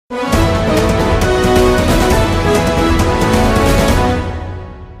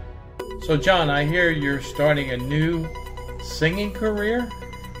So John, I hear you're starting a new singing career.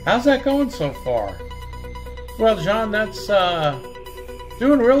 How's that going so far? Well, John, that's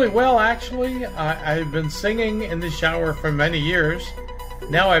doing really well, actually. I've been singing in the shower for many years.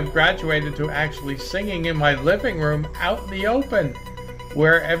 Now I've graduated to actually singing in my living room out in the open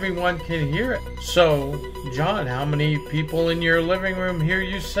where everyone can hear it. So, John, how many people in your living room hear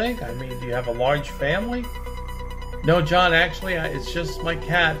you sing? I mean, do you have a large family? No, John, actually, it's just my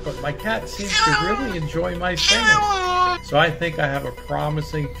cat, but my cat seems to really enjoy my singing. So I think I have a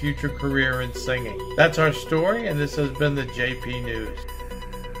promising future career in singing. That's our story, and this has been the JP News.